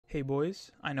Hey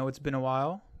boys, I know it's been a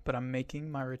while, but I'm making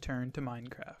my return to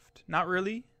Minecraft. Not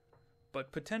really,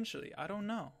 but potentially. I don't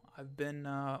know. I've been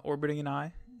orbiting an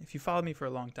eye. If you followed me for a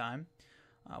long time,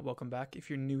 welcome back. If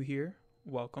you're new here,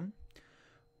 welcome.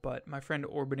 But my friend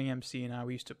Orbiting MC and I,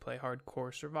 we used to play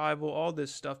hardcore survival, all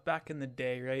this stuff back in the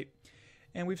day, right?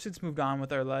 And we've since moved on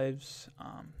with our lives,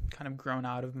 kind of grown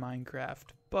out of Minecraft.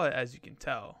 But as you can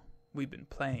tell, we've been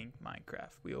playing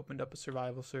Minecraft. We opened up a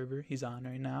survival server. He's on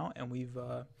right now, and we've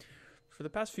for the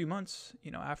past few months,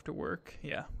 after work,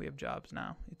 we have jobs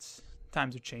now.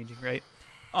 Times are changing, right?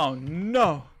 Oh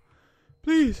no,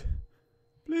 please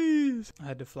I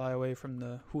had to fly away from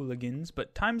the hooligans,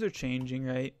 but times are changing,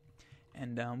 right?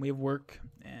 And we have work,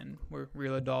 and we're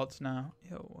real adults now.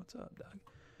 Yo, what's up, dog?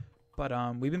 But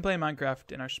we've been playing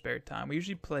Minecraft in our spare time. We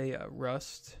usually play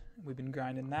Rust. We've been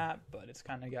grinding that, but it's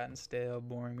kind of gotten stale,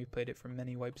 boring. We played it for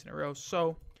many wipes in a row,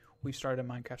 so we started a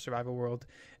Minecraft survival world.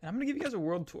 And I'm going to give you guys a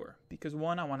world tour, because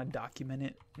one, I want to document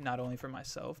it, not only for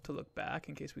myself to look back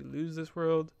in case we lose this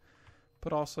world,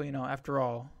 but also, after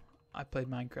all, I played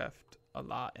Minecraft a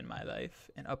lot in my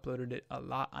life and uploaded it a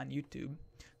lot on YouTube.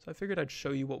 So I figured I'd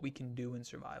show you what we can do in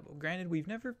survival. Granted, we've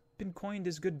never been coined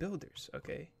as good builders,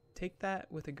 okay? Take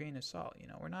that with a grain of salt.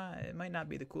 It might not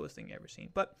be the coolest thing you've ever seen,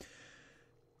 but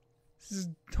this is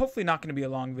hopefully not going to be a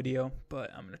long video,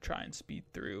 but I'm going to try and speed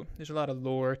through. There's a lot of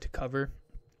lore to cover,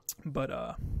 but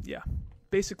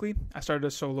basically I started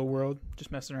a solo world,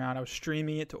 just messing around. I was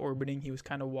streaming it to Orbiting. He was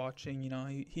kind of watching,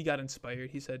 he got inspired.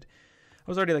 He said, I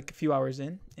was already like a few hours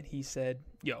in, and he said,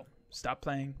 yo, stop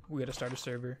playing. We got to start a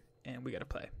server, and we got to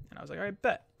play. And I was like, all right,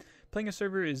 bet. Playing a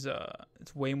server is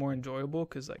it's way more enjoyable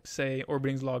because, like, say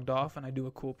Orbiting's logged off and I do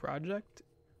a cool project,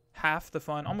 half the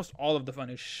fun, almost all of the fun,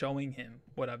 is showing him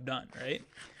what I've done, right?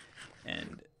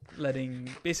 And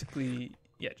just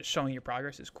showing your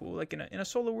progress is cool. Like in a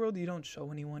solo world, you don't show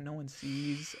anyone, no one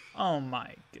sees. Oh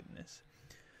my goodness,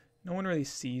 no one really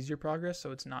sees your progress,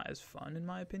 so it's not as fun in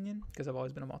my opinion. Because I've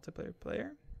always been a multiplayer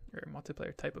player or a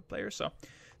multiplayer type of player, so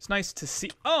it's nice to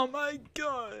see. Oh my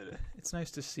god, it's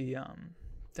nice to see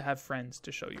to have friends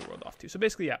to show your world off to. So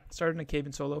basically, started in a cave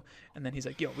in solo, and then he's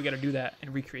like, yo, we got to do that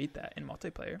and recreate that in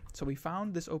multiplayer. So we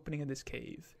found this opening of this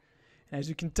cave, and as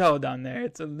you can tell down there,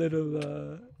 it's a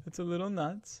little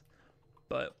nuts.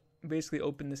 But basically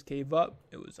opened this cave up.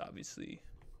 It was obviously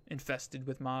infested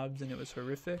with mobs, and it was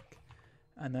horrific.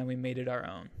 And then we made it our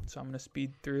own. So I'm going to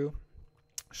speed through,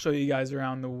 show you guys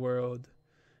around the world,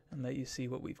 and let you see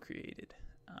what we've created.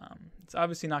 It's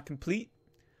obviously not complete,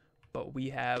 but we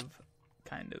have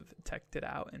kind of teched it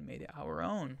out and made it our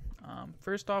own.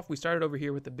 First off, we started over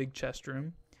here with the big chest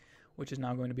room, which is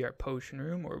now going to be our potion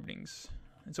room.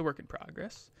 It's a work in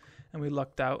progress. And we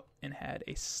lucked out and had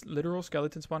a literal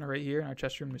skeleton spawner right here, and our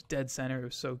chest room was dead center. It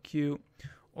was so cute.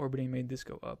 Orbiting made this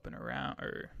go up and around,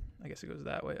 or I guess it goes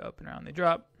that way, up and around. They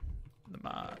drop. The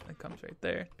mob, it comes right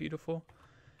there. Beautiful.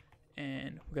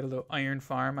 And we got a little iron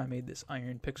farm. I made this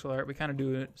iron pixel art.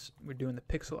 We're doing the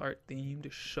pixel art theme to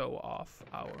show off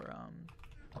our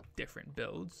different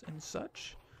builds and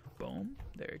such. Boom,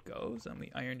 there it goes. And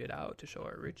we ironed it out to show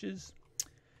our riches.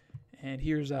 And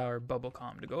here's our bubble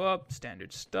column to go up.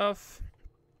 Standard stuff.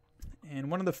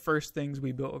 And one of the first things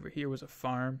we built over here was a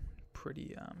farm.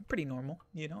 Pretty normal.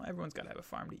 Everyone's got to have a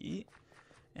farm to eat.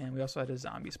 And we also had a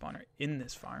zombie spawner in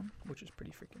this farm, which is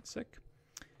pretty freaking sick.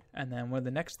 And then one of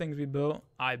the next things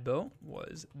I built,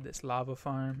 was this lava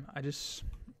farm. I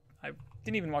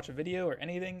didn't even watch a video or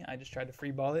anything. I just tried to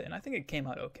freeball it, and I think it came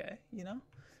out okay,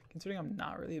 Considering I'm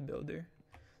not really a builder,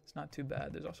 it's not too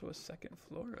bad. There's also a second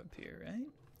floor up here, right?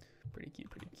 Pretty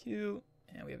cute.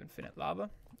 And we have infinite lava.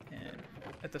 And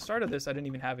at the start of this, I didn't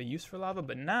even have a use for lava,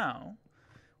 but now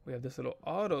we have this little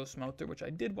auto smelter, which I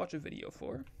did watch a video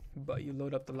for. But you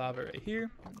load up the lava right here,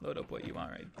 load up what you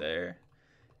want right there,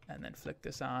 and then flick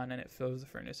this on, and it fills the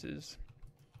furnaces.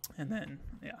 And then,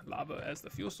 lava as the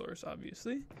fuel source,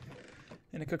 obviously.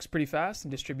 And it cooks pretty fast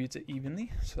and distributes it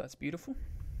evenly, so that's beautiful.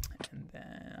 And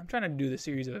then I'm trying to do the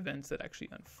series of events that actually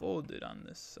unfolded on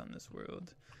this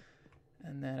world.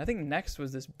 And then I think next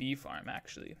was this bee farm,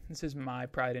 actually. This is my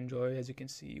pride and joy. As you can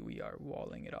see, we are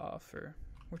walling it off, or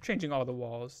we're changing all the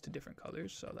walls to different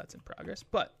colors, so that's in progress.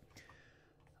 But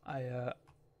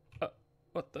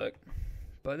what the heck?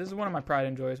 But this is one of my pride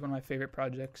and joys, one of my favorite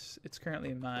projects. It's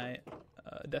currently my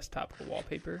desktop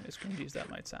wallpaper, as cringy as that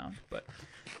might sound. But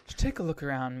just take a look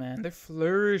around, man. They're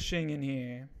flourishing in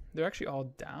here. They're actually all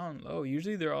down low.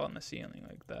 Usually they're all on the ceiling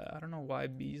like that. I don't know why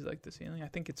bees like the ceiling. I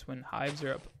think it's when hives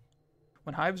are up.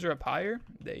 When hives are up higher,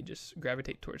 they just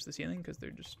gravitate towards the ceiling because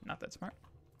they're just not that smart.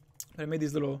 But I made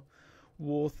these little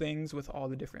wool things with all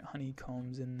the different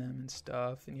honeycombs in them and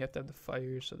stuff. And you have to have the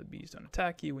fires so the bees don't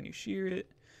attack you when you shear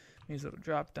it. These little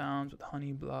drop downs with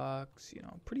honey blocks, you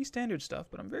know, pretty standard stuff,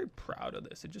 but I'm very proud of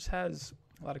this. It just has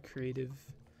a lot of creative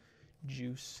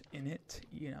juice in it,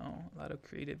 you know, a lot of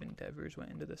creative endeavors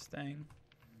went into this thing.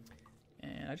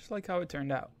 And I just like how it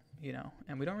turned out, you know,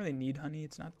 and we don't really need honey.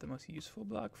 It's not the most useful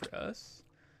block for us.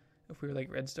 If we were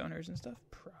like redstoners and stuff,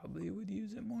 probably would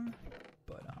use it more,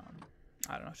 but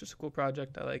I don't know. It's just a cool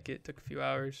project. I like it. Took a few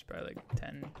hours, probably like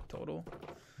 10 total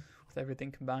with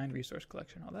everything combined, resource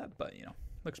collection, all that, but you know,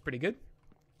 looks pretty good.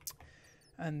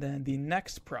 And then the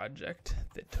next project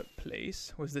that took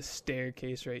place was this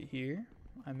staircase right here.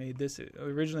 I made this.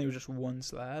 Originally it was just one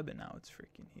slab, and now it's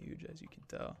freaking huge, as you can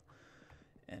tell.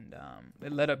 And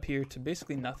it led up here to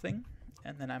basically nothing,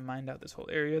 and then I mined out this whole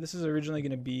area. This is originally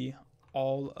going to be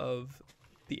all of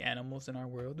the animals in our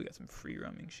world. We got some free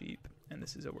roaming sheep, and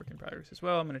this is a work in progress as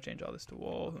well. I'm going to change all this to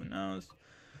wool, who knows.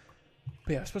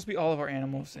 But yeah, it's supposed to be all of our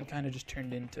animals, and kind of just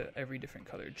turned into every different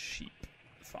colored sheep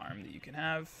farm that you can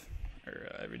have, or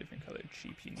every different colored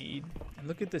sheep you need. And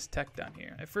look at this tech down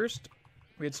here. At first,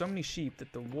 we had so many sheep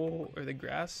that the wool or the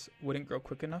grass wouldn't grow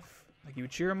quick enough. Like, you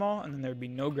would shear them all, and then there would be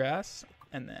no grass,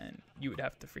 and then you would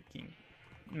have to freaking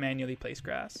manually place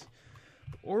grass.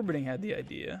 Orbiting had the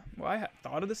idea. Well, I had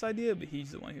thought of this idea, but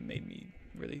he's the one who made me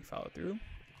really follow through,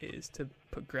 is to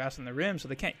put grass on the rim so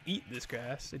they can't eat this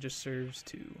grass. It just serves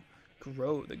to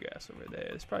grow the grass over there.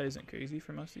 This probably isn't crazy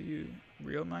for most of you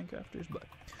real Minecrafters, but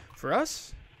for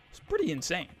us, it's pretty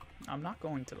insane. I'm not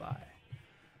going to lie.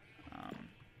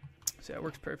 So yeah, it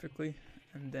works perfectly.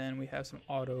 And then we have some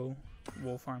auto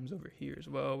wool farms over here as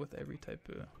well with every type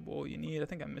of wool you need. I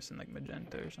think I'm missing like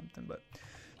magenta or something, but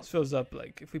this fills up,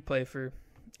 like, if we play for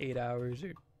 8 hours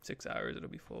or 6 hours, it'll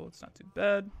be full. It's not too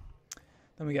bad.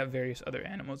 Then we got various other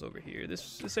animals over here.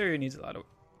 This area needs a lot of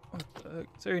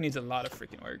this area needs a lot of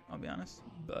freaking work, I'll be honest.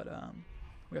 But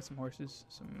we got some horses,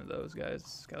 some of those guys,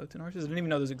 skeleton horses. I didn't even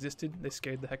know those existed. They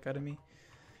scared the heck out of me.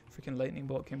 Freaking lightning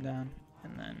bolt came down,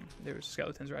 and then there was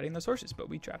skeletons riding those horses, but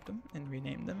we trapped them and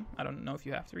renamed them. I don't know if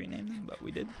you have to rename them, but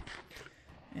we did.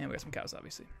 And we got some cows,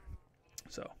 obviously.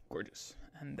 So gorgeous.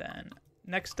 And then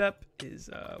next step is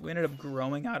we ended up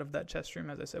growing out of that chest room.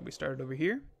 As I said, we started over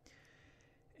here.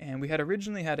 And we had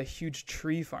originally had a huge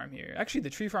tree farm here. Actually,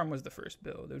 the tree farm was the first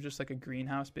build. It was just like a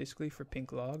greenhouse, basically, for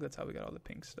pink log. That's how we got all the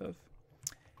pink stuff.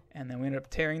 And then we ended up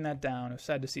tearing that down. It was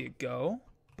sad to see it go.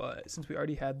 But since we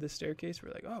already had this staircase,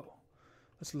 we're like, oh,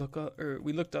 let's look up. Or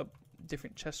we looked up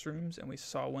different chest rooms, and we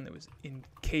saw one that was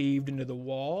caved into the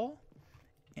wall.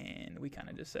 And we kind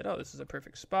of just said, oh, this is a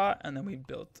perfect spot. And then we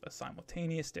built a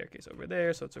simultaneous staircase over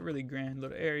there. So it's a really grand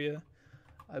little area.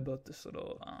 I built this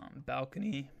little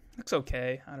balcony. Looks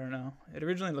okay. I don't know. It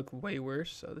originally looked way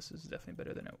worse, so this is definitely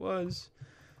better than it was.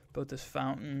 Built this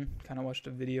fountain. Kind of watched a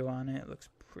video on it. It looks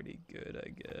pretty good,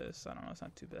 I guess. I don't know. It's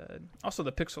not too bad. Also,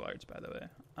 the pixel arts, by the way.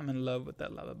 I'm in love with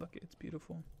that lava bucket. It's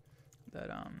beautiful. That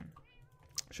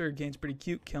sugarcane's pretty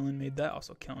cute. Killen made that.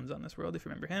 Also, Killen's on this world, if you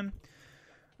remember him.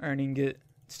 Earning it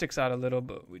sticks out a little,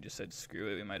 but we just said screw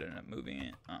it. We might end up moving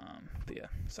it. But yeah,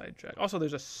 sidetrack. Also,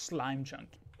 there's a slime chunk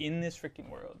in this freaking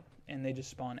world, and they just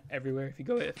spawn everywhere. If you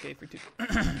go AFK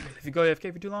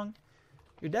for too long,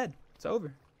 you're dead. It's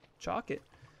over. Chalk it.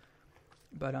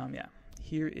 But yeah,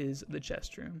 here is the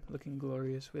chest room, looking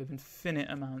glorious. We have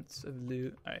infinite amounts of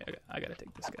loot. All right, I gotta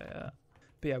take this guy out.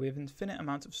 But yeah, we have infinite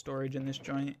amounts of storage in this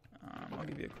joint. I'll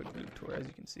give you a quick loot tour. As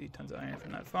you can see, tons of iron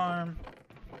from that farm.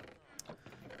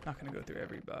 Not gonna go through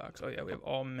every box. Oh yeah, we have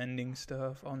all mending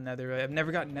stuff, all netherite. I've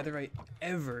never got netherite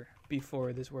ever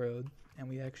before this world, and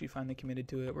we actually finally committed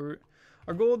to it.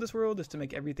 Our goal of this world is to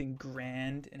make everything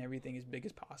grand and everything as big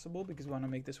as possible, because we want to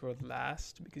make this world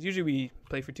last. Because usually we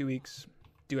play for 2 weeks,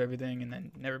 do everything, and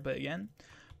then never play again.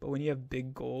 But when you have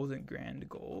big goals and grand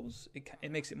goals,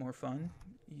 it makes it more fun.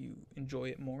 You enjoy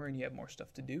it more, and you have more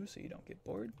stuff to do, so you don't get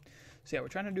bored. So yeah, we're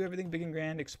trying to do everything big and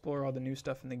grand, explore all the new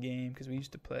stuff in the game, because we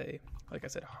used to play, like I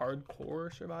said,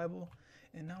 hardcore survival,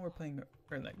 and now we're playing,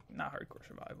 or like, not hardcore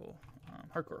survival,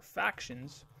 hardcore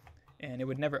factions, and it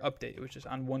would never update. It was just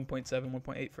on 1.7,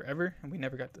 1.8 forever, and we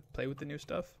never got to play with the new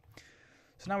stuff.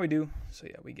 So now we do. So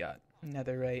yeah, we got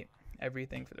netherite,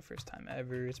 everything for the first time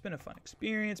ever. It's been a fun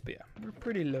experience, but yeah, we're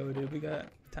pretty loaded. We got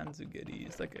tons of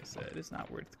goodies. Like I said, it's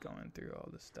not worth going through all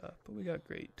this stuff, but we got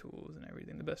great tools and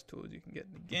everything, the best tools you can get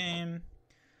in the game.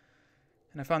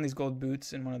 And I found these gold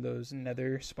boots in one of those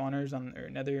nether spawners or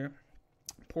nether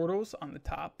portals on the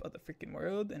top of the freaking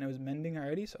world, and it was mending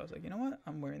already, so I was like, you know what,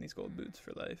 I'm wearing these gold boots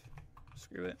for life.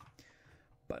 Screw it.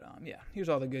 But yeah, here's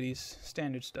all the goodies,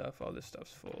 standard stuff. All this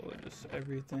stuff's full of just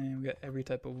everything. We got every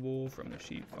type of wool from the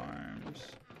sheep farms.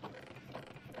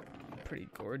 pretty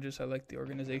gorgeous. I like the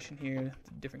organization here.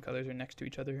 The different colors are next to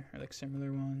each other, or like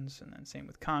similar ones. And then same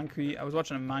with concrete. I was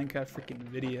watching a Minecraft freaking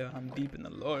video. I'm deep in the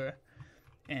lore.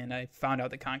 And I found out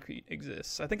that concrete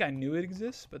exists. I think I knew it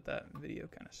exists, but that video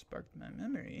kind of sparked my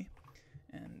memory.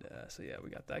 And so yeah, we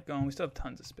got that going. We still have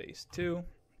tons of space too.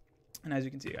 And as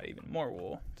you can see, I got even more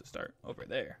wool to start over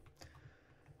there.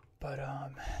 But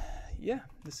yeah,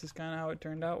 this is kind of how it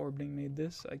turned out. Orbiting made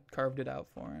this. I carved it out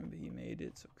for him, but he made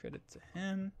it, so credit to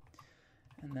him.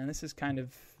 And then this is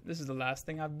the last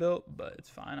thing I've built, but it's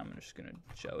fine. I'm just gonna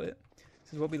show it.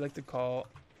 This is what we like to call,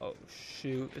 oh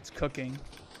shoot, it's cooking.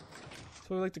 It's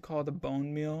what we like to call the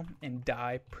bone meal and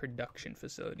dye production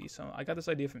facility. So I got this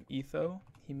idea from Etho.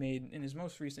 He made, in his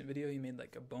most recent video, he made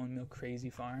like a bone meal crazy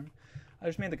farm. I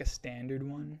just made like a standard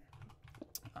one.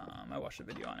 I watched a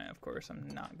video on it, of course. I'm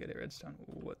not good at redstone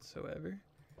whatsoever.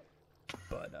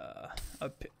 But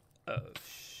up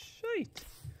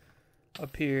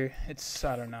here, it's,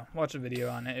 I don't know. Watch a video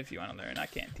on it if you want to learn. I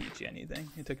can't teach you anything.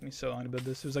 It took me so long to build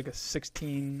this. It was like a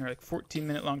 16 or like 14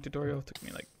 minute long tutorial. It took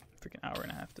me like freaking hour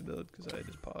and a half to build because I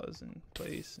just paused and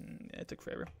place, and it took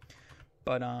forever.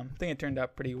 But I think it turned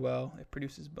out pretty well. It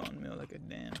produces bone meal like a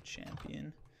damn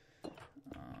champion.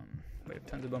 We have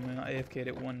tons of bone meal. I AFK'd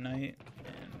it one night,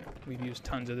 and we've used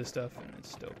tons of this stuff, and it's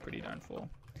still pretty darn full.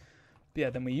 But yeah,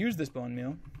 then we use this bone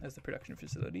meal as the production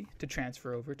facility to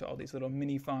transfer over to all these little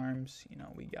mini farms. You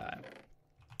know, we got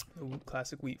the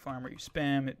classic wheat farm where you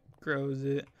spam, it grows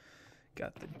it.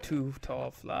 Got the 2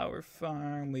 tall flower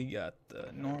farm. We got the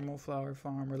normal flower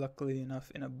farm. We're luckily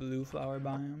enough in a blue flower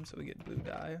biome, so we get blue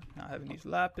dye. Not having to use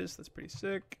lapis, that's pretty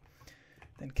sick.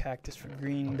 Then cactus for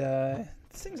green dye.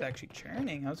 This thing's actually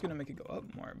churning. I was gonna make it go up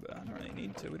more, but I don't really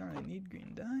need to. We don't really need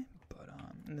green dye. But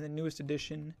and then the newest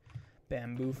addition,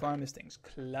 bamboo farm. This thing's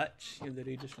clutch. You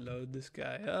literally just load this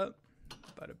guy up.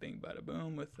 Bada bing, bada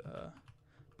boom with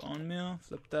bone meal.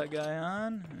 Flip that guy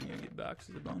on, and you get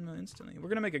boxes of bone meal instantly. We're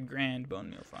gonna make a grand bone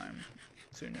meal farm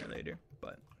sooner or later,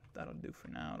 but that'll do for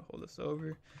now to hold us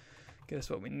over, get us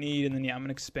what we need, and then yeah, I'm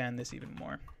gonna expand this even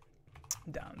more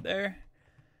down there.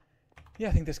 Yeah,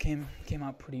 I think this came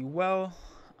out pretty well.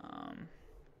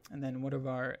 And then one of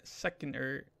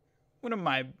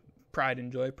my pride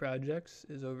and joy projects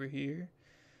is over here.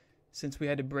 Since we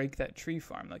had to break that tree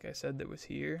farm, like I said, that was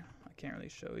here. I can't really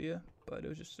show you, but it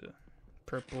was just a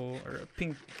purple or a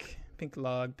pink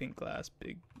log, pink glass,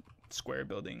 big square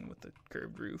building with a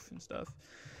curved roof and stuff.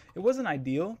 It wasn't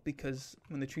ideal because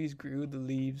when the trees grew,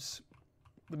 the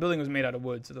building was made out of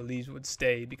wood, so the leaves would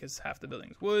stay because half the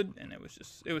building's wood, and it was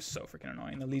so freaking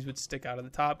annoying. The leaves would stick out of the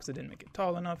top because I didn't make it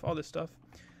tall enough, all this stuff.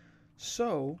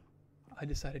 So I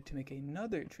decided to make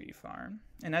another tree farm,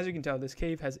 and as you can tell, this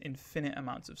cave has infinite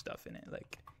amounts of stuff in it.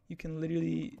 Like, you can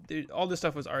literally, all this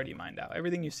stuff was already mined out.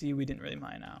 Everything you see, we didn't really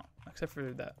mine out, except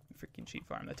for that freaking sheep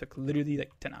farm that took literally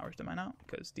like 10 hours to mine out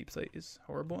because deep slate is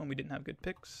horrible and we didn't have good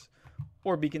picks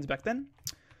or beacons back then.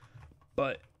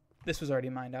 But this was already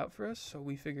mined out for us, so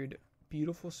we figured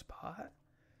beautiful spot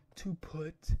to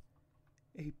put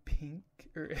a pink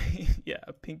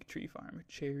tree farm, a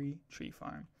cherry tree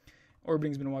farm.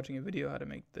 Orbiting's been watching a video how to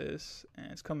make this,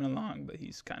 and it's coming along, but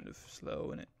he's kind of slow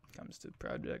when it comes to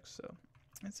projects, so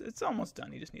it's almost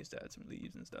done. He just needs to add some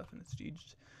leaves and stuff, and it's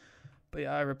GG'd. But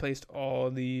yeah, I replaced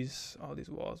all these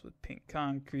walls with pink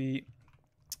concrete,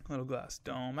 little glass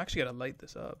dome. I actually gotta light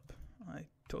this up. I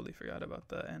totally forgot about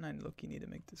that, and I look, you need to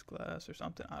make this glass or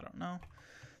something. I don't know.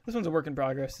 This one's a work in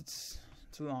progress. It's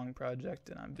a long project,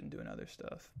 and I've been doing other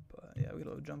stuff. But yeah, we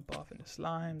gotta jump off into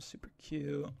slime, super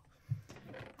cute.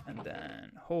 And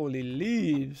then holy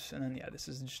leaves, and then yeah, this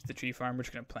is just the tree farm. We're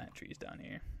just gonna plant trees down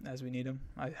here as we need them.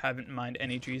 I haven't mined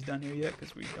any trees down here yet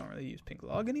because we don't really use pink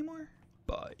log anymore.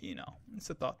 But you know, it's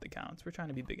a thought that counts. We're trying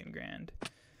to be big and grand.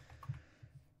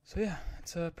 So yeah,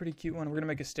 it's a pretty cute one. We're gonna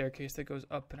make a staircase that goes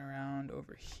up and around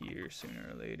over here sooner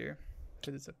or later,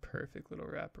 because it's a perfect little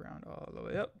wraparound all the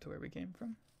way up to where we came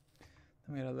from.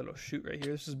 Then we got a little chute right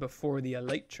here. This is before the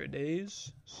Elytra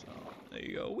days. So there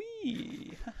you go.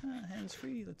 Wee! Hands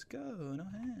free. Let's go. No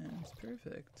hands.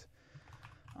 Perfect.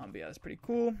 But yeah, that's pretty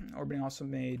cool. Orbiting also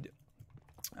made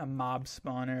a mob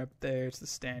spawner up there. It's the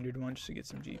standard one just to get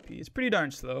some GP. It's pretty darn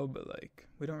slow, but like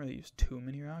we don't really use too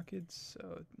many rockets,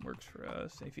 so it works for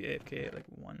us. If you AFK at like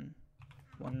one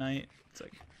night, it's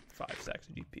like 5 stacks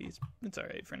of GP. It's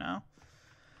alright for now.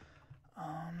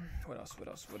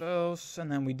 What else?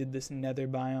 And then we did this nether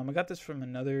biome. I got this from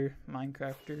another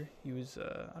Minecrafter. He was,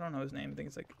 I don't know his name. I think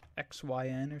it's like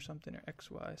XYN or something, or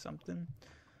XY something.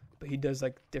 But he does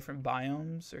like different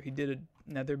biomes, or he did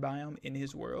a nether biome in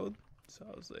his world. So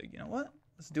I was like, you know what?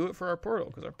 Let's do it for our portal,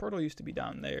 because our portal used to be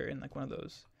down there in like one of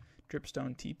those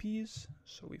dripstone teepees.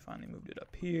 So we finally moved it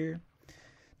up here.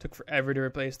 Took forever to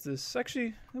replace this.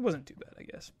 Actually, it wasn't too bad, I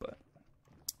guess, but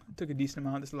it took a decent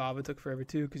amount. This lava took forever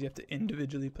too, because you have to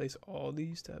individually place all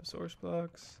these to have source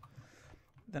blocks.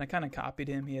 Then I kind of copied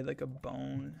him. He had like a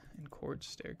bone and quartz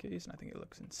staircase, and I think it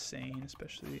looks insane,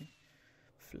 especially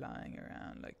flying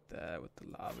around like that with the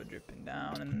lava dripping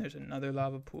down. And then there's another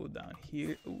lava pool down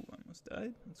here. Ooh, I almost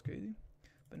died. That's crazy.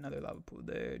 But another lava pool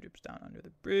there. Drips down under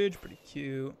the bridge. Pretty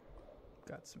cute.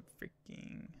 Got some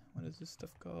freaking... what is this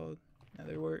stuff called?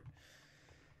 Netherwort.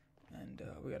 And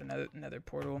we got another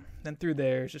portal. Then through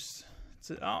there is just...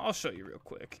 I'll show you real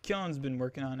quick. Killen's been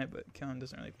working on it, but Killen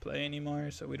doesn't really play anymore,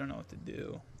 so we don't know what to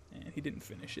do. And he didn't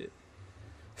finish it.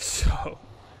 So,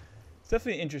 it's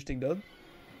definitely an interesting build.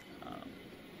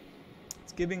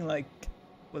 It's giving like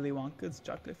Willy Wonka's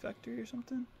chocolate factory or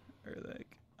something. Or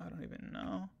like, I don't even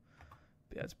know.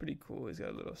 But yeah, it's pretty cool. He's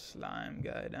got a little slime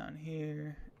guy down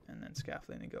here. And then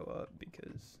scaffolding to go up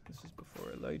because this is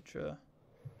before Elytra.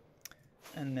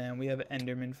 And then we have an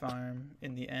Enderman farm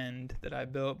in the end that I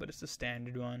built, but it's the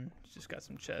standard one. It's just got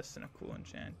some chests and a cool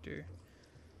enchanter.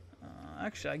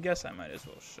 Actually, I guess I might as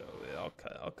well show it.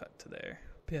 I'll cut to there.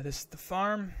 But yeah, this is the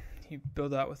farm. You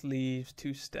build out with leaves,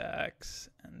 2 stacks,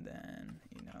 and then,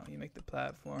 you know, you make the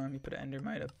platform. You put an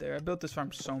endermite up there. I built this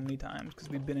farm so many times because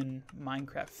we've been in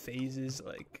Minecraft phases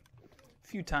like a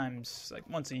few times, like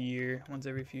once a year, once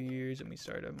every few years, and we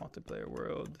start a multiplayer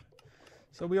world.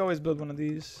 So we always build one of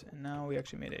these, and now we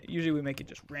actually made it. Usually we make it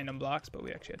just random blocks, but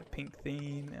we actually had a pink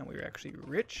theme, and we were actually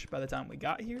rich by the time we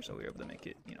got here, so we were able to make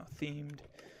it, you know, themed.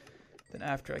 Then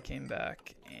after I came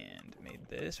back and made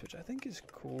this, which I think is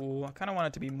cool. I kind of want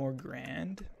it to be more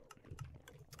grand,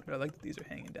 but I like that these are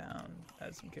hanging down,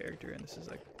 add some character, and this is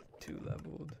like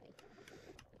 2-leveled.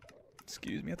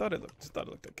 Excuse me, I thought it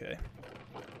looked okay.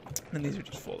 And these are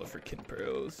just full of freaking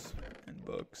pearls and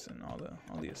books and all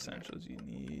the essentials you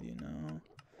need, you know.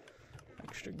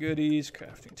 Extra goodies,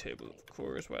 crafting table, of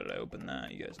course. Why did I open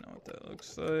that? You guys know what that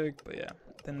looks like. But yeah,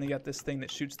 then they got this thing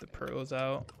that shoots the pearls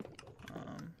out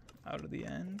of the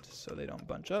end, so they don't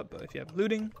bunch up. But if you have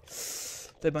looting,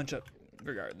 they bunch up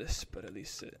regardless. But at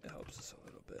least it helps us a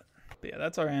little bit. But yeah,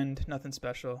 that's our end. Nothing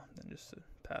special. Then just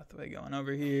a pathway going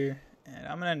over here. And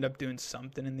I'm going to end up doing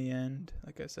something in the end.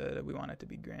 Like I said, we want it to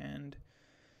be grand.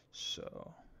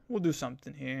 So we'll do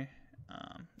something here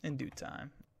in due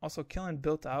time. Also, Killen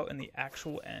built out in the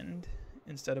actual end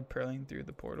instead of pearling through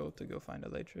the portal to go find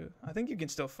Elytra. I think you can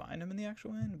still find him in the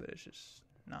actual end, but it's just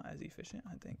not as efficient,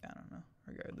 I think. I don't know,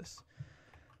 regardless.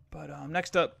 But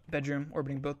next up, bedroom.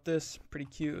 Orbiting built this. Pretty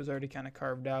cute. It was already kind of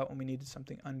carved out when we needed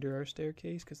something under our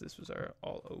staircase because this was our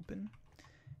all open.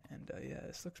 And yeah,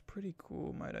 this looks pretty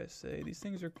cool, might I say. These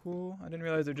things are cool. I didn't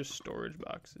realize they're just storage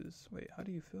boxes. Wait, how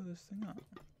do you fill this thing up?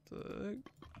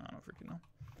 I don't freaking know.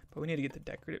 But we need to get the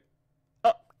decorative.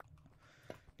 Oh!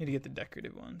 Need to get the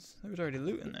decorative ones. There was already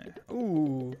loot in there.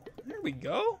 Ooh, there we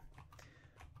go.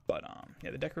 But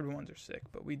yeah, the decorative ones are sick.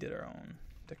 But we did our own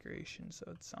decoration, so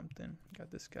it's something.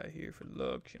 Got this guy here for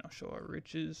looks, you know, show our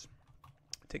riches.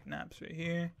 Take naps right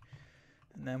here.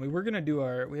 And then we were going to do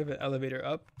we have an elevator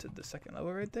up to the 2nd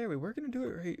level right there. We were going to do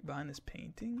it right behind this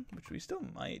painting, which we still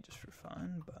might just for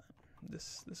fun, but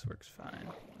this works fine,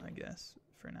 I guess,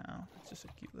 for now. It's just a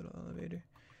cute little elevator.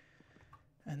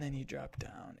 And then you drop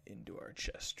down into our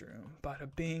chest room. Bada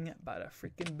bing, bada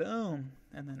freaking boom.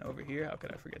 And then over here, how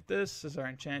could I forget this? This is our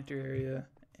enchanter area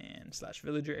and /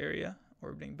 villager area.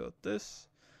 Orbiting built this.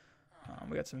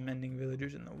 We got some mending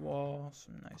villagers in the wall,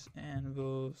 some nice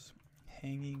anvils.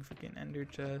 Hanging freaking ender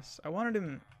chests. I wanted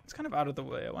him, it's kind of out of the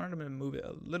way. I wanted him to move it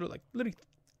a little, like literally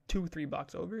 2-3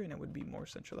 blocks over, and it would be more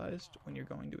centralized when you're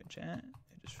going to enchant.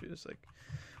 It just feels like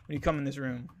when you come in this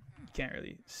room, you can't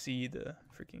really see the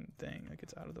freaking thing. Like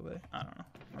it's out of the way. I don't know.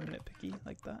 I'm nitpicky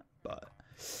like that, but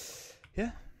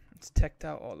yeah, it's teched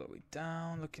out all the way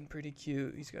down, looking pretty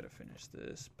cute. He's got to finish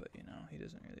this, but you know, he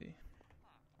doesn't really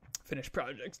finish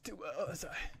projects too well, as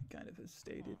I kind of have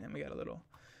stated. And we got a little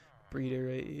breeder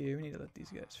right here. We need to let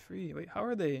these guys free. Wait, how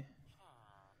are they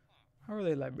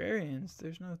librarians?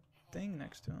 There's no thing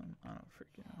next to them. I don't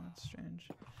freaking know. That's strange.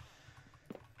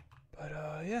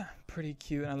 But yeah, pretty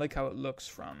cute. And I like how it looks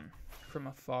from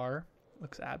afar.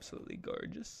 Looks absolutely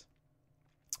gorgeous.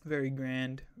 Very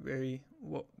grand. Very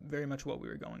much what we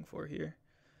were going for here.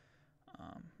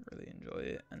 Really enjoy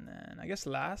it. And then I guess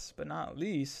last but not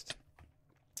least,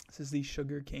 this is the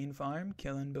sugar cane farm.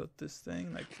 Killen built this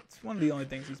thing. Like, it's one of the only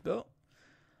things he's built.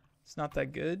 It's not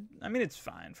that good. I mean, it's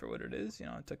fine for what it is. You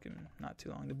know, it took him not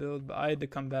too long to build, but I had to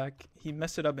come back. He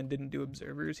messed it up and didn't do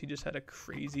observers. He just had a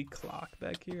crazy clock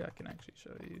back here. I can actually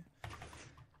show you.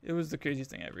 It was the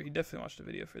craziest thing ever. He definitely watched a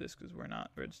video for this because we're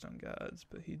not redstone gods,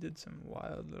 but he did some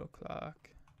wild little clock.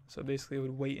 So basically it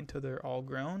would wait until they're all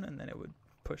grown and then it would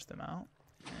push them out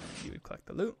and you would collect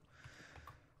the loot.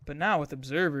 But now with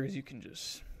observers, you can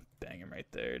just bang them right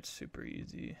there. It's super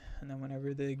easy. And then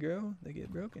whenever they grow, they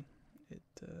get broken.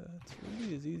 It's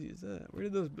really as easy as that. Where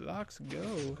did those blocks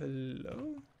go?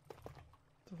 Hello?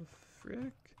 The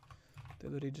frick? They're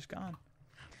literally just gone.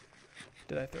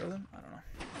 Did I throw them? I don't know.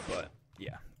 But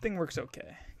yeah, thing works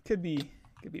okay. Could be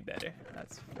better.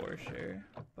 That's for sure.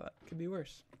 But could be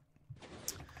worse.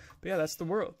 But yeah, that's the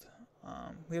world.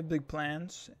 We have big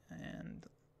plans, and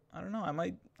I don't know.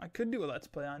 I could do a let's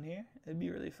play on here. It'd be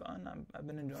really fun. I've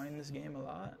been enjoying this game a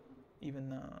lot, even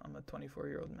though I'm a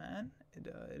 24-year-old man.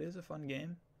 It is a fun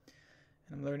game,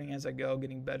 and I'm learning as I go,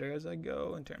 getting better as I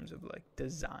go in terms of like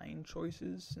design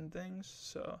choices and things.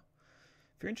 So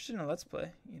if you're interested in a let's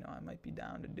play, I might be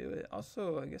down to do it.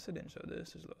 Also, I guess I didn't show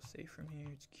this. There's a little safe from here.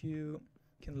 It's cute. You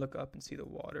can look up and see the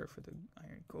water for the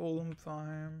iron golem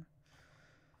farm.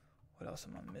 What else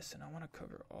am I missing? I want to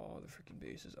cover all the freaking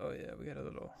bases. Oh yeah, we got a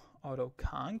little auto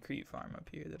concrete farm up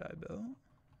here that I built.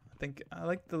 I think I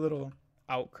like the little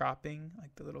outcropping,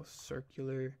 like the little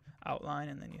circular outline,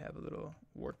 and then you have a little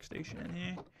workstation in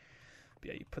here. But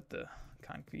yeah, you put the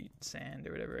concrete sand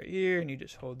or whatever right here, and you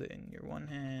just hold it in your one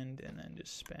hand, and then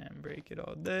just spam break it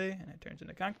all day, and it turns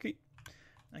into concrete.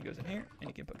 And it goes in here, and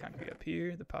you can put concrete up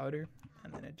here, the powder,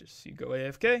 and then you go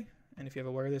AFK. And if you have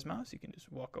a wireless mouse, you can just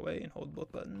walk away and hold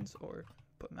both buttons, or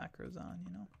put macros on,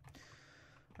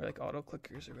 or like auto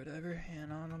clickers or whatever, you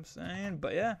know what I'm saying?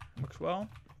 But yeah, works well.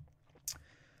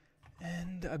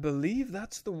 And I believe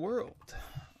that's the world.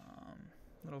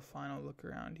 Little final look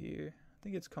around here. I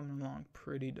think it's coming along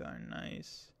pretty darn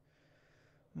nice.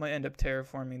 Might end up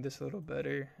terraforming this a little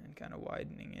better and kind of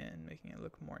widening it and making it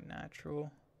look more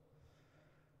natural.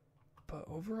 But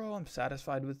overall, I'm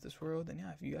satisfied with this world. And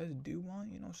yeah, if you guys do want,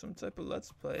 some type of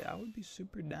let's play, I would be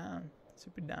super down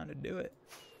to do it.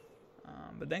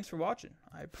 But thanks for watching.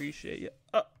 I appreciate you.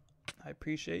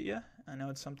 I know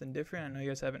it's something different. I know you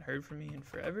guys haven't heard from me in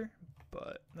forever.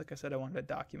 But like I said, I wanted to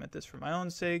document this for my own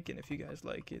sake. And if you guys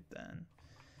like it, then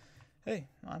hey,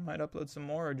 I might upload some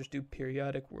more or just do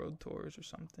periodic world tours or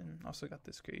something. Also got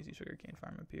this crazy sugarcane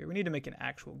farm up here. We need to make an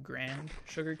actual grand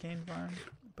sugarcane farm,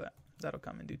 but that'll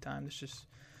come in due time. This just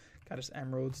got us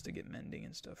emeralds to get mending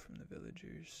and stuff from the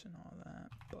villagers and all that.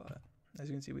 But as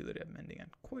you can see, we literally have mending on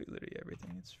quite literally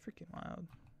everything. It's freaking wild.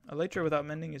 Elytra without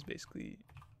mending is basically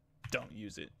don't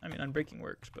use it. I mean, unbreaking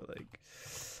works, but like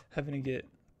having to get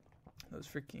those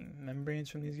freaking membranes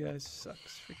from these guys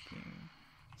sucks freaking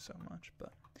so much.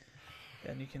 But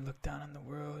yeah, and you can look down on the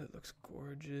world. It looks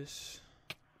gorgeous.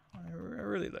 I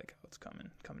really like how it's coming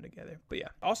together. But yeah,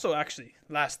 also actually,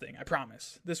 last thing, I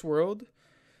promise. This world,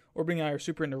 Orbing and I are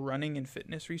super into running and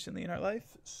fitness recently in our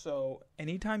life. So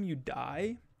anytime you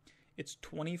die, it's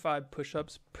 25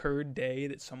 push-ups per day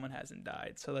that someone hasn't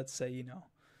died. So let's say,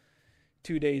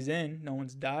 2 days in, no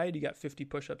one's died. You got 50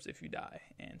 push-ups if you die,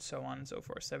 and so on and so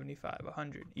forth. 75,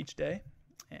 100 each day.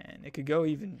 And it could go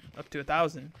even up to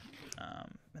 1,000.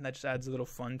 And that just adds a little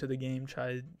fun to the game.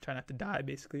 Try not to die,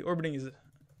 basically. Orbiting is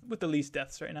with the least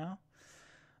deaths right now.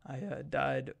 I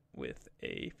died with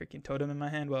a freaking totem in my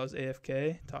hand while I was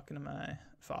AFK talking to my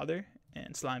father,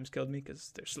 and slimes killed me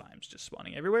because there's slimes just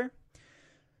spawning everywhere.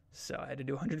 So I had to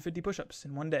do 150 push-ups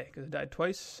in one day because I died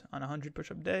twice on a 100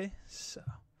 push-up day. So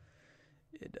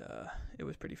it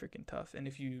was pretty freaking tough. And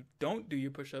if you don't do your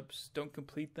push-ups, don't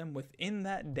complete them within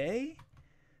that day,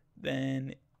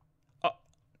 then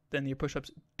your push-ups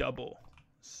double.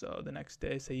 So the next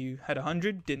day, say you had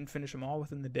 100, didn't finish them all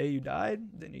within the day you died,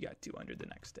 then you got 200 the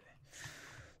next day.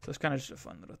 So it's kind of just a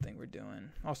fun little thing we're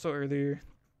doing. Also earlier,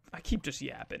 I keep just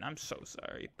yapping. I'm so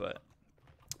sorry, but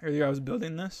earlier I was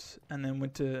building this and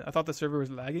then I thought the server was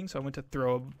lagging, so I went to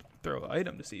throw an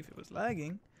item to see if it was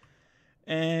lagging.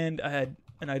 And I had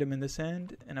an item in this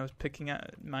hand, and I was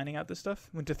mining out this stuff.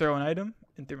 Went to throw an item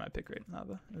and threw my pick right in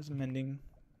lava. It was a mending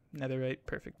netherite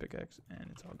perfect pickaxe, and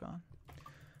it's all gone.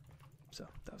 So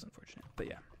that was unfortunate. But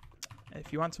yeah,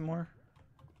 if you want some more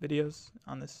videos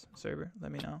on this server,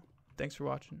 let me know. Thanks for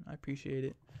watching. I appreciate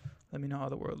it. Let me know how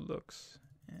the world looks,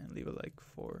 and leave a like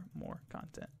for more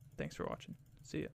content. Thanks for watching. See ya.